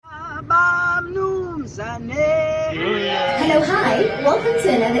Hello, hi. Welcome to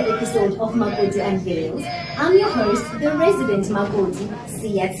another episode of Makoti Unveils. I'm your host, the resident Makoti,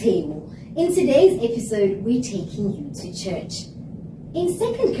 Siya Tebo. In today's episode, we're taking you to church. In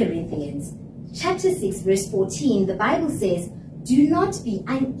 2 Corinthians chapter 6, verse 14, the Bible says, "Do not be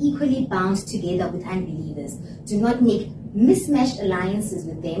unequally bound together with unbelievers. Do not make mismatched alliances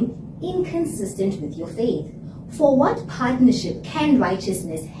with them, inconsistent with your faith. For what partnership can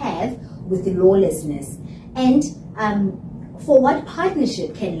righteousness have with lawlessness? And for what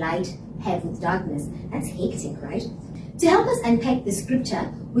partnership can light have with darkness?" That's hectic, right? To help us unpack the scripture,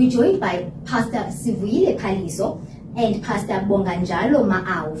 we're joined by Pastor Sivuyile Phaliso and Pastor Bonganjalo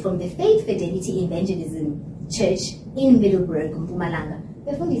Maau from the Faith Fidelity Evangelism Church in Middleburg, Mpumalanga.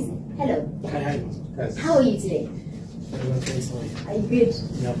 Befundisi, hello. Hi. How are you today? Are you good?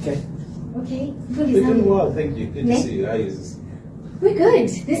 Okay. Okay. We're doing well, thank you. Good to see you. How is this? We're good.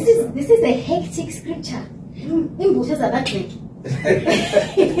 This is a hectic scripture.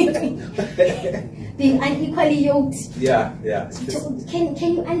 Being unequally yoked. Yeah.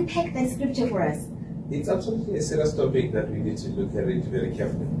 Can you unpack that scripture for us? It's absolutely a serious topic that we need to look at it very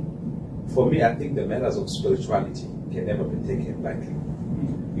carefully. For me, I think the matters of spirituality can never be taken lightly.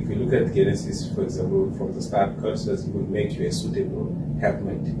 If you look at Genesis, for example, from the start, God says He will make you a suitable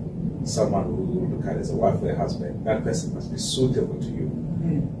helpmate, someone who you look at as a wife or a husband. That person must be suitable to you.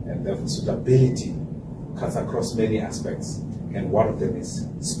 And therefore, suitability cuts across many aspects, and one of them is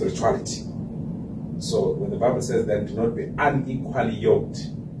spirituality. So when the Bible says that do not be unequally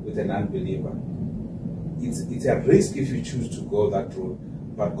yoked with an unbeliever, it's a risk if you choose to go that route,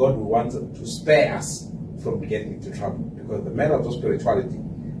 but God will want to spare us from getting into trouble, because the matter of spirituality,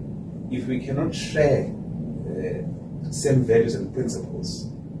 if we cannot share same values and principles,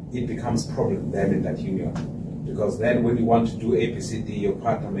 it becomes a problem then in that union. Because then when you want to do ABCD, your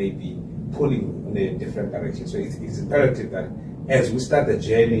partner may be pulling in a different direction. So it's imperative that as we start the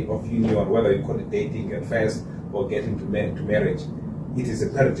journey of union, whether you call it dating at first or getting to marriage, it is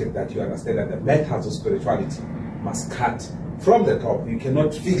imperative that you understand that the matters of spirituality must cut from the top. You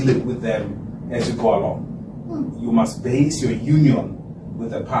cannot fiddle with them as you go along. You must base your union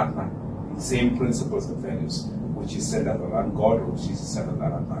with a partner in the same principles and values, which is centered around God, which is centered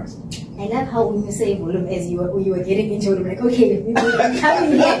around Christ. I love how when you say volume, as you were getting into it, like, okay, I'm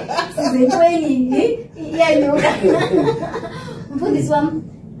coming here. For this one,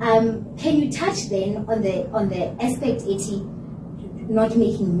 can you touch then on the aspect 80, not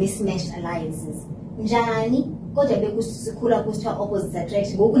making mismatched alliances? Njani, kodwa bekusikhula kusithiwa opposites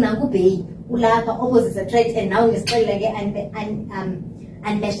attract. Ngoku nanku bay ulapha opposites attract, and now we're still like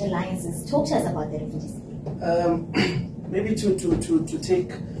unmatched alliances. Talk to us about that, maybe to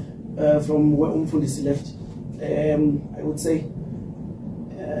take from where Umfundisi left, I would say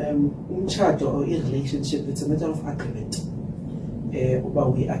umshado or a relationship, it's a matter of agreement.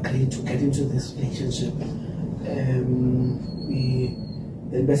 But we agree to get into this relationship.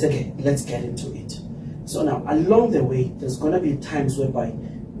 Then basically, let's get into it. So now, along the way, there's going to be times whereby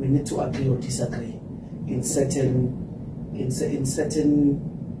we need to agree or disagree in certain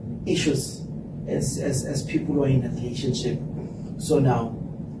issues as people who are in a relationship. So now,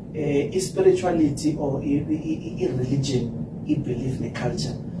 spirituality or religion, belief in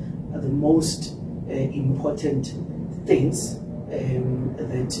culture are the most important things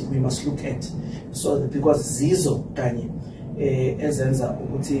that we must look at. So because zizo kanye ezenza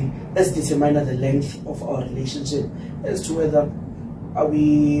ukuthi as determine the length of our relationship as to whether are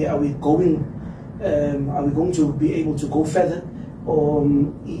we going to be able to go further, or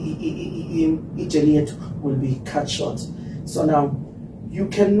each journey will be cut short. So now you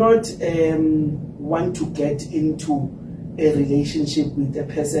cannot want to get into a relationship with a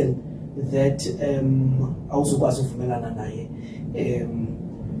person that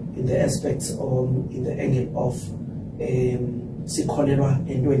in the aspects or in the angle of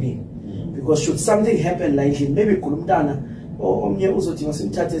because should something happen like maybe kulumdana or omnye uzothi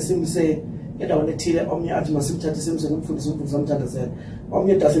masimthathe simse endaweni ethile, omnye athi masimthathe simse kumfundisi samthandazela,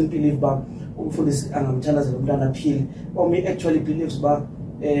 omnye doesn't believe ba umfundisi angamthandazela umntana aphile, omnye actually believes ba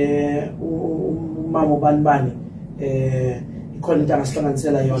umama ubani ikhona into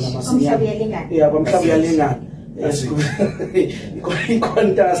angasihlanganisela yona masinyane kwamhlaba uyalingana ikhona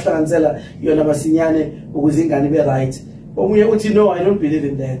into angasihlanganisela yona masinyane ukuze ingane ibe right. Omunye uthi no, I don't believe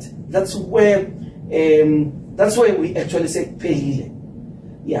in that. That's where we actually say pelile.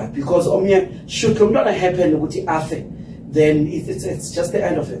 Yeah, because omunye should umntwana happen ukuthi afe, then it's just the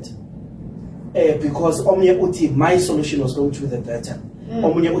end of it. Because omunye uthi my solution was going to be the better.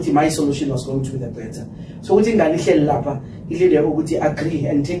 Omunye uthi my solution was going to be the better. So uthi ingane ihleli lapha ilinde ukuthi agree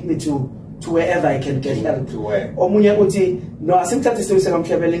and take me to to wherever I can get married. To where? Omunye uthi no asimthathe simse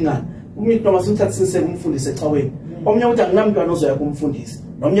kamhlabela ingane. Umuntu noma simthathe simse kumfundise ecaweni. Omunye uthi anginamntwana ozoya kumfundisa.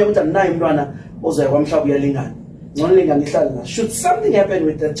 Nomunye uthi anginayo umntwana ozoya kwamhlaba uyalingana. Ngone lingane ihlala la. Should something happen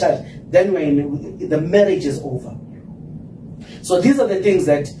with the child, then when the marriage is over. So these are the things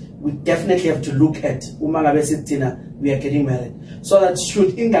that we definitely have to look at. Uma ngabe sithina we are getting married. So that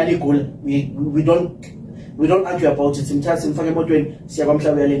should ingane igula, we don't argue about it. Simthathe simfake emotweni siya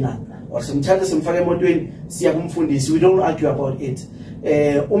kwamhlaba uyalingana. Or simthathe simfake emotweni siya kumfundisi. We don't argue about it.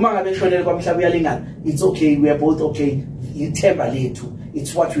 Uma ngabe shonele kwamhlaba uyalingana, it's okay, we are both okay. Ithemba lethu.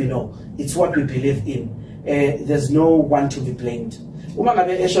 It's what we know. It's what we believe in. There's no one to be blamed. Uma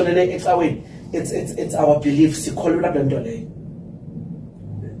ngabe eshonele ecaweni, it's our belief. Sikholwa lento leyo.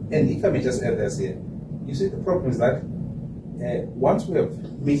 And if I may just add this here, you see the problem is that once we have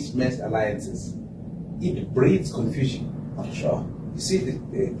mismatched alliances, it breeds confusion. Sure. You see,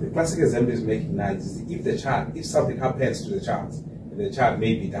 the classic example is making now is if something happens to the child, and the child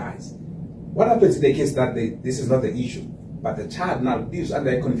maybe dies, what happens in the case that this is not the issue, but the child now lives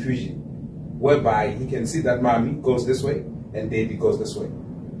under confusion, whereby he can see that mommy goes this way and daddy goes this way.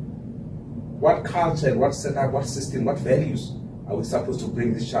 What culture, what setup, what system, what values are we supposed to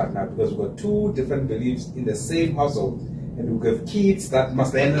bring this child now? Because we've got two different beliefs in the same household, and we have kids that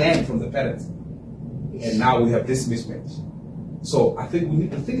must then learn from the parents. And now we have this mismatch. So I think we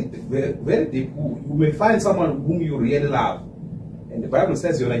need to think very, very deep. You may find someone whom you really love, and the Bible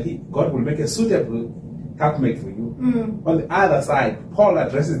says God will make a suitable helpmate for you. On the other side, Paul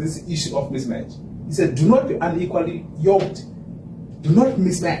addresses this issue of mismatch. He said, do not be unequally yoked. Do not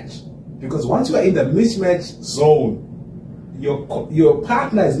mismatch. Because once you are in the mismatch zone, your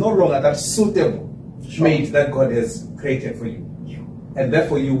partner is no longer that suitable mate that God has created for you. And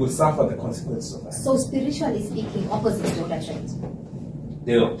therefore you will suffer the consequences of that. So spiritually speaking, opposites don't attract.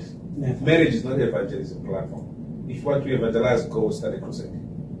 They don't. Yeah. Marriage is not an evangelism platform. If you want to evangelize, go study crusade.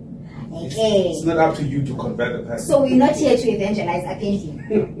 Okay. It's not up to you to convert the person. So we're not here to evangelize,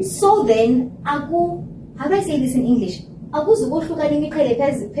 apparently. So then, how do I say this in English?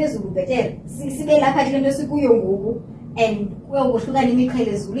 And if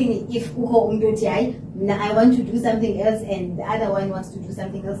I want to do something else and the other one wants to do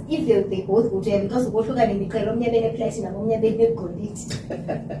something else, if they both go to heaven, because what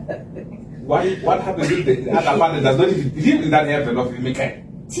happens if the other partner does not even believe in that heaven of Michael?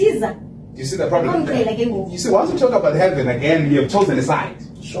 Teaser. You see the problem? You see, once you talk about heaven again, you have chosen a side.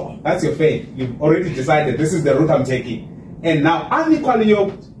 Sure. That's your faith. You've already decided this is the route I'm taking. And now, unequally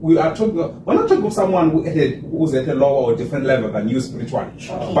yoked, we're not talking of someone who's at a lower or different level than you spiritually.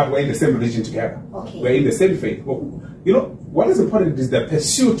 Okay. But we're in the same religion together. Okay. We're in the same faith. You know, what is important is the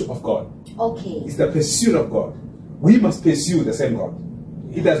pursuit of God. Okay. It's the pursuit of God. We must pursue the same God.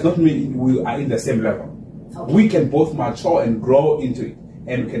 It does not mean we are in the same level. Okay. We can both mature and grow into it,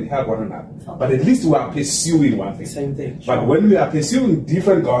 and we can help one another. Okay. But at least we are pursuing one thing. Same thing. But when we are pursuing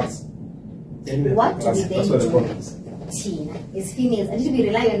different gods, Then we What do we that's then what the do? problem is. Tina is females, and we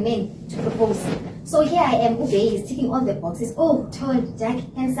rely on men to propose. So here I am, Ube is ticking all the boxes. Oh, tall, dark,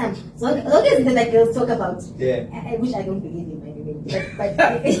 handsome. So all those things that girls talk about. Yeah. I wish I don't believe in, by the way. But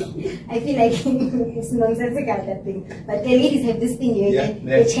I feel like it's nonsensical, that thing. But the ladies have this thing here,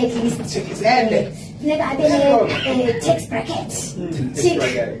 the checklist. Tax bracket.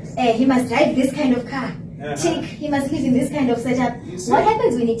 Tick. He must drive this kind of car. Tick. He must live in this kind of setup. What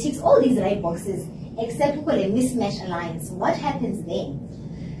happens when he ticks all these right boxes? Except we call a mismatch alliance. What happens then?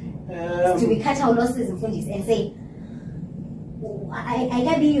 Do we cut our losses in Fundis and say, I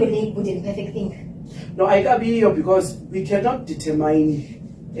can't be your leg good and perfect thing? No, I can't be here because we cannot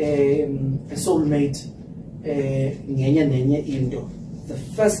determine a soulmate indo. The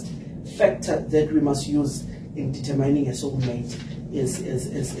first factor that we must use in determining a soulmate is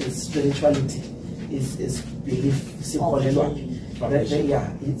spirituality, is belief. Okay.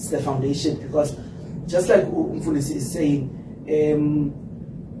 Yeah, it's the foundation, because just like Umfundisi is saying,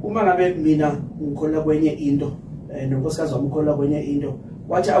 uma ngabe mina ngikholwa kwenye into nonkosikazi wami ukholwa kwenye into,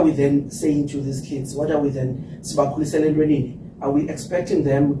 what are we then saying to these kids? What are we then sibakhulisela entwenini? Are we expecting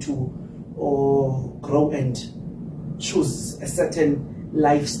them to grow and choose a certain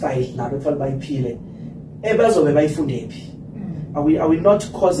lifestyle nabo ekufanele bayiphile ebazobe bayifunde phi? Are we not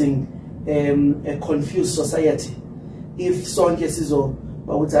causing a confused society if sonke sizo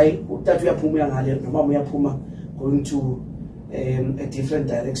bawuthi hayi utata uyaphuma ngale nomama uyaphuma going to a different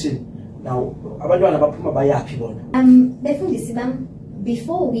direction? Now abantwana baphuma bayaphi bona? Befundisi bam,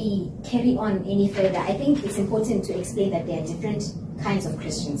 before we carry on any further, I think it's important to explain that there are different kinds of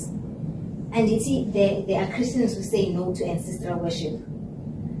Christians. And you see, there are Christians who say no to ancestral worship.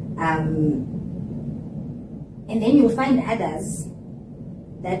 And then you'll find others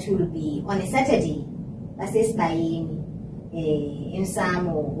that will be on a Saturday, in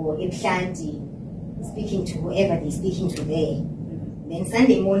Samo or Ebhlanti, speaking to whoever they're speaking to there. Then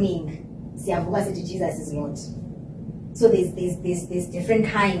Sunday morning, siyavuka sithi Jesus is Lord. So there's different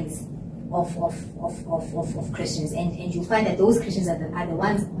kinds of Christians, and you find that those Christians are the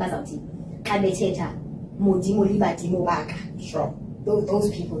ones bazawuthi xa bethetha modimo libadimo baka. Sure. Those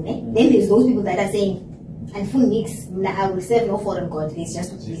people, ne? Then there's those people that are saying, and for nix, I will serve no foreign god. There's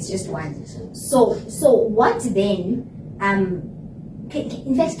just one. So what then?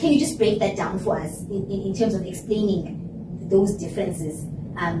 In fact, can you just break that down for us in terms of explaining those differences?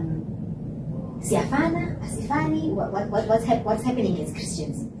 Siafana, Asifani, what's happening as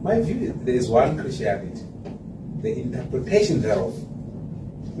Christians? My view is there is one Christianity. The interpretation thereof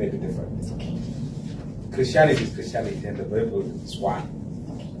may be different. Okay. Christianity is Christianity, and the Bible is one.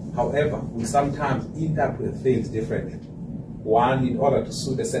 Okay. However, we sometimes interpret things differently. One, in order to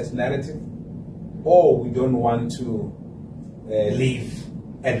suit a certain narrative, or we don't want to live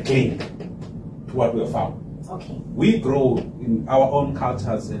and cling to what we have found. Okay. We grow in our own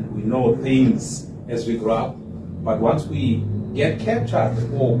cultures and we know things as we grow up, but once we get captured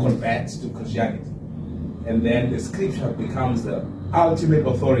or convert to Christianity, and then the scripture becomes the ultimate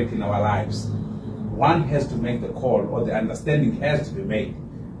authority in our lives, one has to make the call, or the understanding has to be made,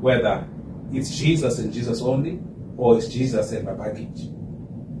 whether it's Jesus and Jesus only, or it's Jesus and my package.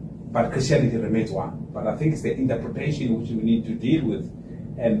 But Christianity remains one. But I think it's the interpretation which we need to deal with.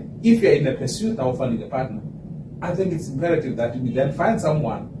 And if you're in the pursuit of finding a partner, I think it's imperative that we then find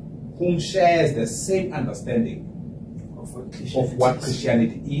someone whom shares the same understanding of what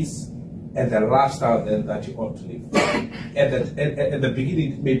Christianity is and the lifestyle then that you ought to live. At the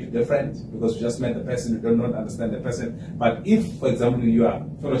beginning, it may be different because you just met the person, you do not understand the person. But if, for example, you are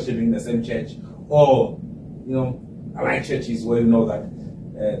fellowshipping in the same church, or allied churches where you know that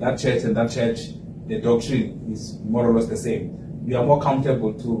that church and that church, the doctrine is more or less the same, you are more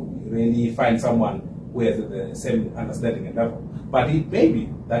comfortable to really find someone who has the same understanding and level. But it may be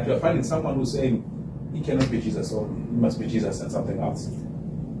that you are finding someone who's saying, he cannot be Jesus, or he must be Jesus and something else.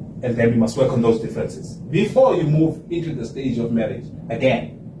 And then we must work on those differences before you move into the stage of marriage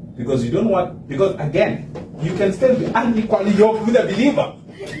again. Because you don't want, because again, you can still be unequally yoked with a believer.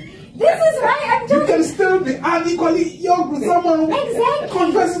 This is why I'm You can still be unequally yoked with someone who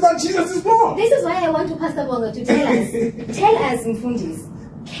confesses that Jesus is Lord. This is why I want to Pastor Bongo to tell us, Mfundis,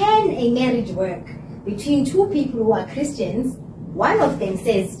 can a marriage work between two people who are Christians? One of them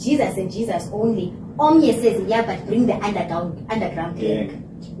says Jesus and Jesus only. Omye says, yeah, but bring the underground gang.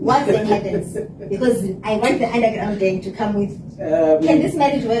 What then happens? Because I want the underground gang to come with. Can this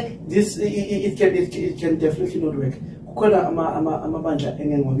marriage work? It can definitely not work. Kukhona amabandla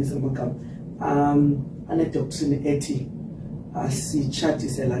engengwabisa amagama anedoctrine ethi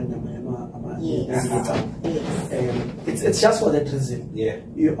asitshatisela it's just for that reason.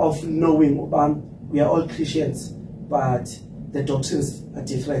 Of knowing we are all Christians, but the doctrines are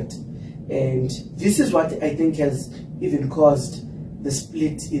different, and this is what I think has even caused the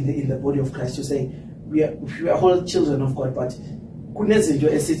split in the body of Christ, to say we are all children of God, but kunezinto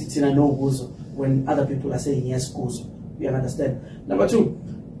esithi thina no kuzo when other people are saying yes kuzo. You understand? Number two,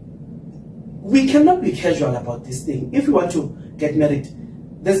 we cannot be casual about this thing. If we want to get married,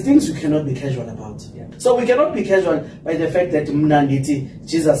 there's things you cannot be casual about. So we cannot be casual by the fact that mnanditi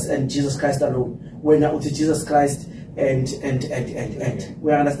Jesus and Jesus Christ alone, when uti Jesus Christ and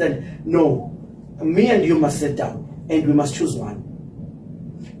we understand. No, me and you must sit down and we must choose one.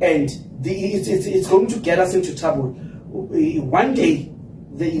 And it's going to get us into trouble. One day,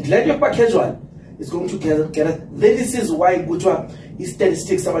 the glad casual is going to get us. This is why Gutwa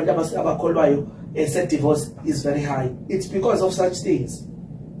statistics about said divorce is very high. It's because of such things.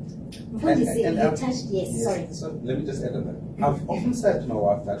 So let me just add on that. I've often said to my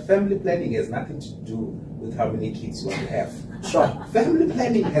wife that family planning has nothing to do with how many kids you want to have. Sure. Family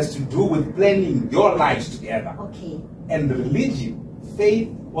planning has to do with planning your lives together. Okay. And religion, faith,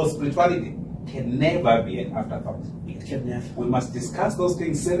 or spirituality can never be an afterthought. It can never. We must discuss those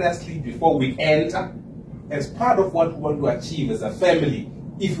things seriously before we enter, as part of what we want to achieve as a family,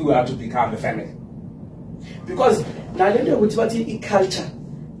 if we are to become a family. Because now culture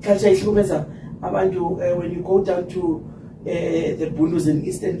is when you go down to the Bundus in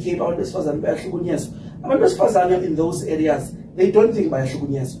Eastern Cape, in those areas, they don't think by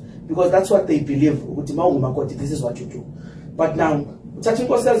because that's what they believe. This is what you do. But now, who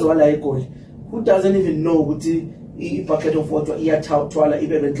doesn't even know a bucket of water?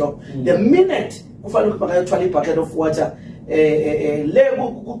 The minute a bucket of water,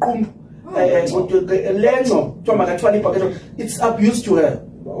 it's abuse to her.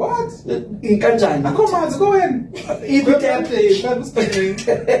 What? In Kanjani. Go in.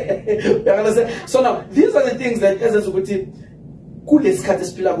 So now, these are the things that as a Zukuti, kules khathi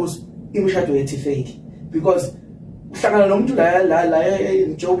siphila kuso imishado yethi fake, because uhlangana nomuntu la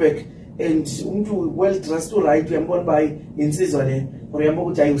in Joburg and umuntu well dressed right uyambona by insizwa le or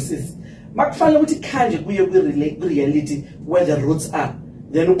uyambona ukuthi ayusisi makufanele ukuthi khanje kuye ku reality where the roots are,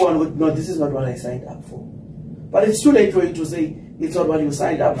 then ubone ukuthi no, this is not what I signed up for. But it's too late for you to say it's not what you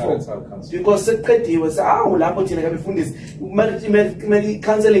signed up for, because seqediwe lapho thina kabefundisi marriage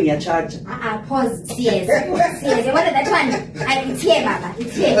counseling charge. Pause. Yes. What is that one? It's here, Baba.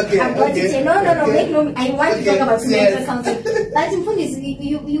 It's here. Okay, I'm going to say no. Make no. I want to talk about marital counseling. But Mfundisi,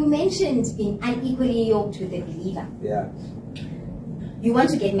 you mentioned being unequally yoked with a believer. Yeah. You want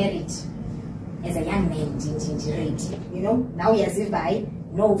to get married as a young man, you know. Now you're still by.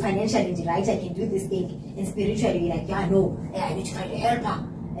 No, financially right, I can do this thing, and spiritually you're like, yeah, no, I need to find a helper.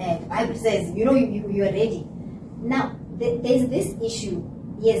 The Bible says, you know, you are ready. Now, there's this issue.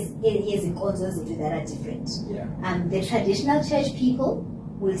 Yes, in concerns that are different. Yeah. The traditional church people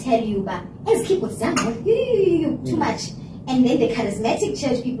will tell you, but as keep what's done, too much. And then the charismatic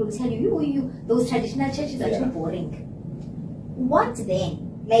church people will tell you, those traditional churches are too boring. What then?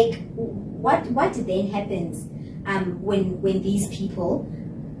 Like, what then happens when these people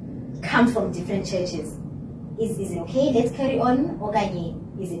come from different churches? Is it okay? Let's carry on. Oganye,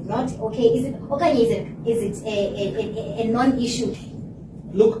 is it not okay? Is it a non-issue?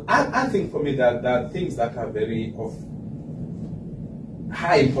 Look, I think for me that there are things that are very of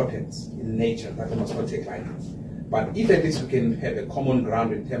high importance in nature that we must not take lightly. But if at least we can have a common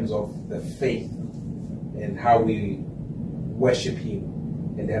ground in terms of the faith and how we worship Him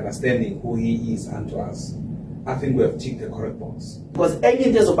and the understanding who He is unto us, I think we have ticked the correct box. Because any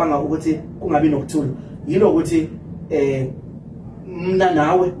ndezobanga ukuthi kungabi nokuthula, you know ukuthi mna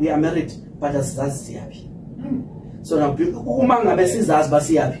nawe we are married but asizazi siyaphi. So now uma ngabe sizazi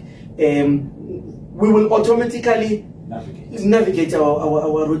basiyaphi, we will automatically navigate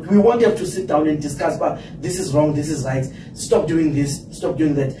our route. We won't have to sit down and discuss, but this is wrong, this is right, stop doing this, stop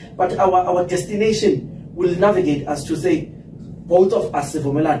doing that. But our destination will navigate us to say, both of us,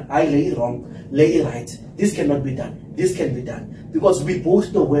 I lay it wrong, lay it right. This cannot be done. This can be done. Because we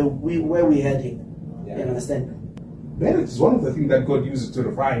both know where we're heading. Yeah. You understand? Marriage is one of the things that God uses to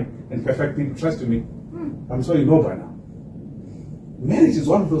refine and perfect people. Trust me. I'm sure you know by now. Marriage is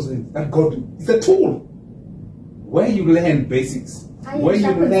one of those things that God, it's a tool where you learn basics. Where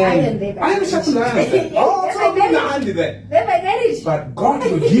you learn. I am sharpened iron. Oh, there. But God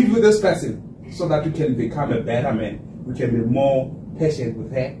will give you this person so that you can become a better man. You can be more patient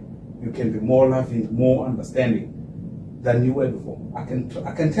with her. You can be more loving, more understanding than you were before. I can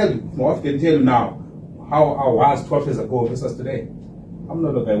tell you, my wife can tell you now how I was 12 years ago versus today. I'm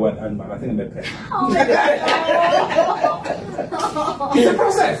not a bad word, but I think I'm a better. It's a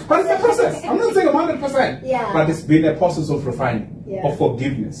process, but it's a process. I'm not saying 100%. Yeah. But it's been a process of refining, yeah, of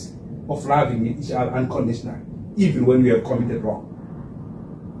forgiveness, of loving each other unconditionally, even when we have committed wrong.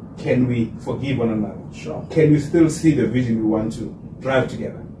 Can we forgive one another? Sure. Can we still see the vision we want to drive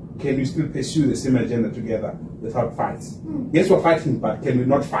together? Can we still pursue the same agenda together without fights? Yes, we're fighting, but can we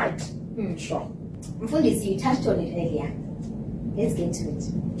not fight? Sure. Mfundisi, you touched on it earlier. Let's get to it.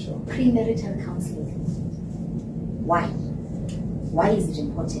 Sure. Premarital counseling. Why? Why is it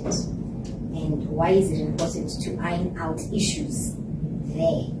important? And why is it important to iron out issues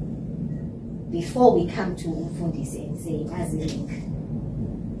there before we come to Mfundisi and say, Azilink?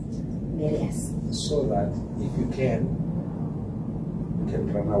 So that if you can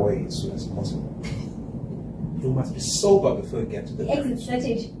run away as soon as possible. You must be sober before you get to the exit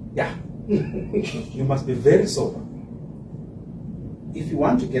strategy. Yeah. You must be very sober. If you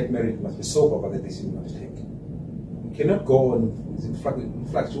want to get married, you must be sober about the decision you want to take. You cannot go on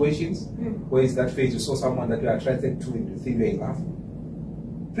fluctuations, where is that phase you saw someone that you are attracted to and you think you're in love.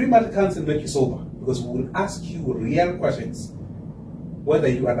 Premarital counseling will make you sober, because we will ask you real questions whether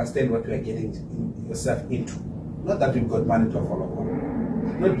you understand what you are getting yourself into. Not that you've got money to follow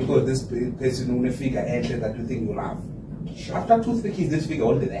on. Not because this person will figure enter that you think you love. Sure. After 2-3 kids, this figure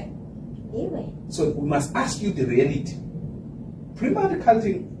only there. Anyway. So we must ask you the reality. Premarital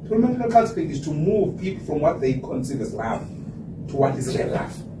counseling is to move people from what they consider as love to what is real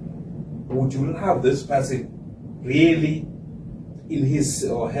love. Would you love this person really in his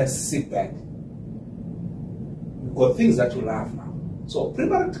or her sick bed? You've got things that you love now. So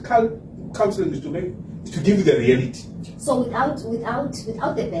premarital counseling is to give you the reality. So without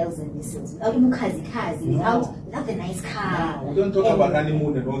the bells and whistles, without mukazi, without the nice car. We don't talk about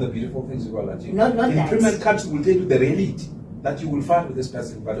honeymoon and all the beautiful things about that. Not in that. imprisonment camps, will tell you the reality that you will fight with this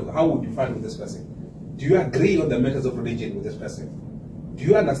person, but how would you fight with this person? Do you agree on the matters of religion with this person? Do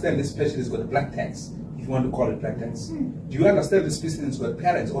you understand this person has got a black tax, if you want to call it black tax? Do you understand this person has got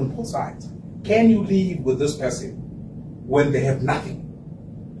parents on both sides? Can you live with this person when they have nothing?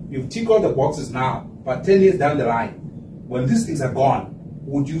 You've ticked all the boxes now, but 10 years down the line, when these things are gone,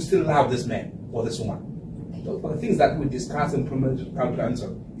 would you still love this man or this woman? Those are the things that we discuss and promote to come to answer.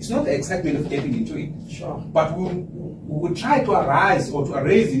 It's not the excitement of getting into it. Sure. But we will try to arise or to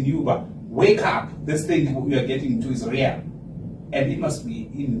arise in you, but wake up, this thing we are getting into is real. And it must be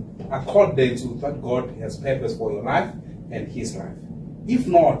in accordance with what God has purpose for your life and his life. If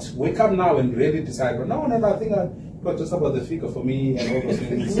not, wake up now and really decide, well, no, I think God just about the figure for me and all those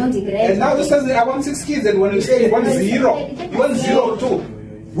things. And now this says I want 6 kids, and when you say you want 0, you want 0 too.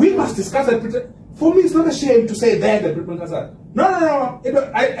 We must discuss it. For me, it's not a shame to say that the people can say, no.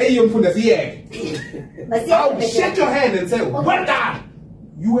 I'll shake your hand and say, well done.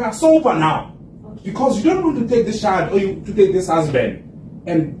 You are sober now. Because you don't want to take this child or to take this husband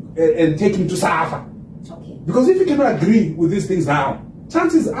and take him to suffer. Okay. Because if you cannot agree with these things now,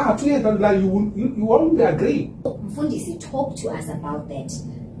 chances are 2 years down the line you won't agree. Mfundisi, talk to us about that.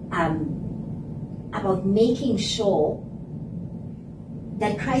 About making sure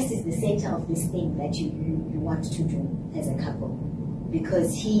that Christ is the center of this thing that you want to do as a couple.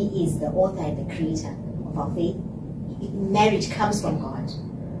 Because he is the author and the creator of our faith. Marriage comes from God.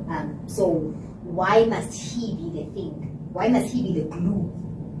 So why must he be the thing? Why must he be the glue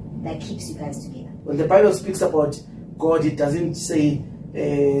that keeps you guys together? When the Bible speaks about God, it doesn't say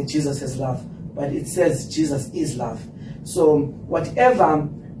Jesus has love, but it says Jesus is love. So whatever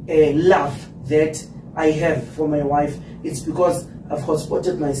love that I have for my wife, it's because I've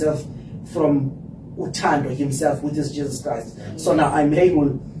hotspotted myself from Utando himself, which is Jesus Christ. So now I'm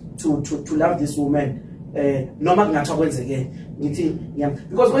able to love this woman. No matter what again.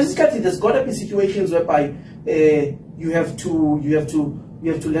 Because when it's there's got to be situations whereby you have to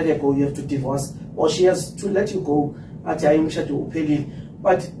let her go, you have to divorce, or she has to let you go. But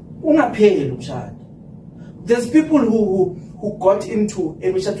there's people who got into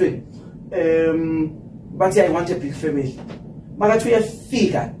a but I want a big family. But we have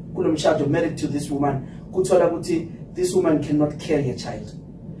figure married to this woman, this woman cannot carry a child.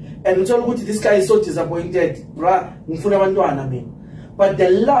 And this guy is so disappointed, but the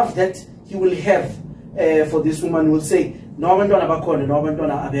love that he will have for this woman will say, I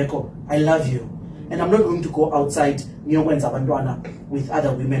love you, and I'm not going to go outside with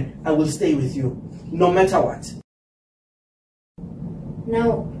other women. I will stay with you no matter what.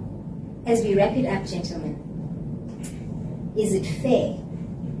 Now, as we wrap it up, gentlemen, is it fair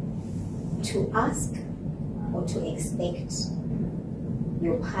to ask or to expect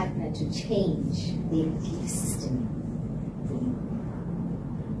your partner to change their belief system for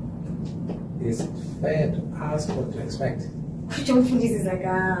you? Is it fair to ask or to expect? John Fundis is like,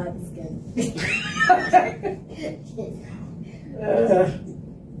 this guy.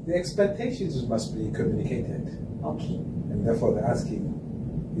 The expectations must be communicated. Okay. And therefore the asking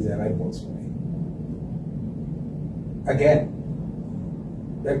is the right box for me. Again,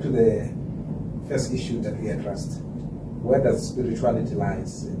 back to the first issue that we addressed. Where does spirituality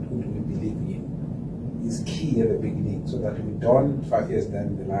lies and who do we believe in is key at the beginning, so that we don't 5 years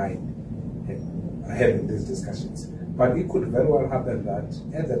down the line having these discussions. But it could very well happen that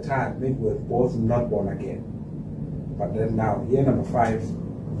at the time maybe we're both not born again. But then now, year number 5,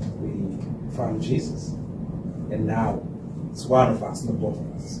 we found Jesus. And now it's one of us, not both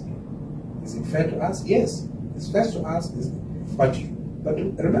of us. Is it fair to ask? Yes. It's fair to ask. But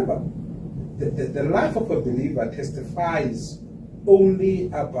remember, the life of a believer testifies only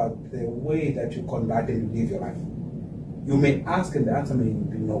about the way that you conduct and live your life. You may ask and the answer may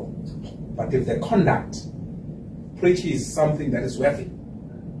be no. But if the conduct preaches something that is worthy,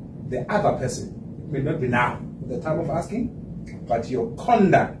 the other person, it may not be now, the time of asking, but your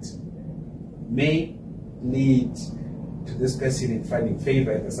conduct may lead to this person in finding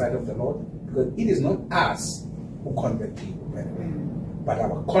favor in the sight of the Lord, because it is not us who convert people, by the way, but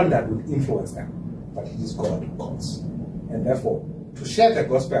our conduct will influence them. But it is God who calls. And therefore, to share the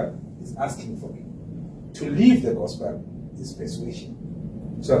gospel is asking for it. To live the gospel is persuasion.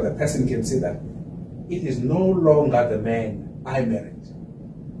 So the person can say that it is no longer the man I married.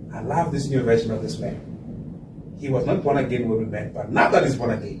 I love this new version of this man. He was not born again when we met, but now that he's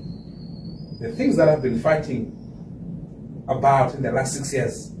born again, the things that I've been fighting about in the last 6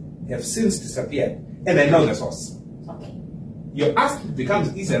 years have since disappeared, and I know the source. Okay. Your ask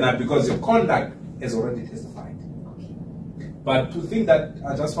becomes easier now because your conduct has already testified. But to think that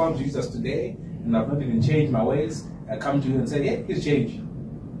I just found Jesus today and I've not even changed my ways, I come to you and say, yeah, please change.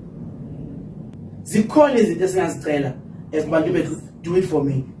 Zikhona izinto esingazicela kubantu bethu, do it for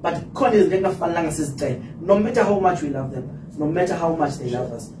me, but khona izinto engafanelanga sizicela, no matter how much we love them, no matter how much they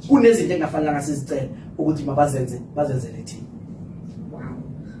love us, kunezinto engafanelanga sizicela ukuthi bazenzele thina. Wow.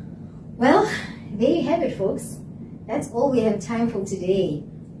 Well, there you have it, folks. That's all we have time for today.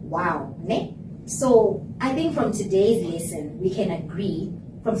 Wow. Ne? So I think from today's lesson, we can agree,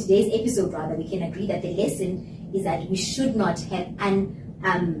 from today's episode rather, we can agree that the lesson is that we should not have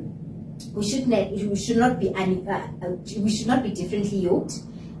we should not be differently yoked,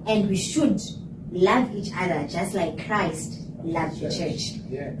 and we should love each other just like Christ loved the church.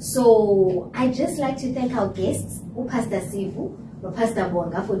 Yeah. So I'd just like to thank our guests, Pastor Sivu, Pastor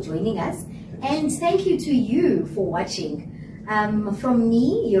Bonga, for joining us, and thank you to you for watching. From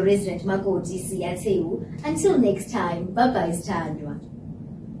me, your resident Makoti Siyatheu. Until next time, bye bye, Standwa.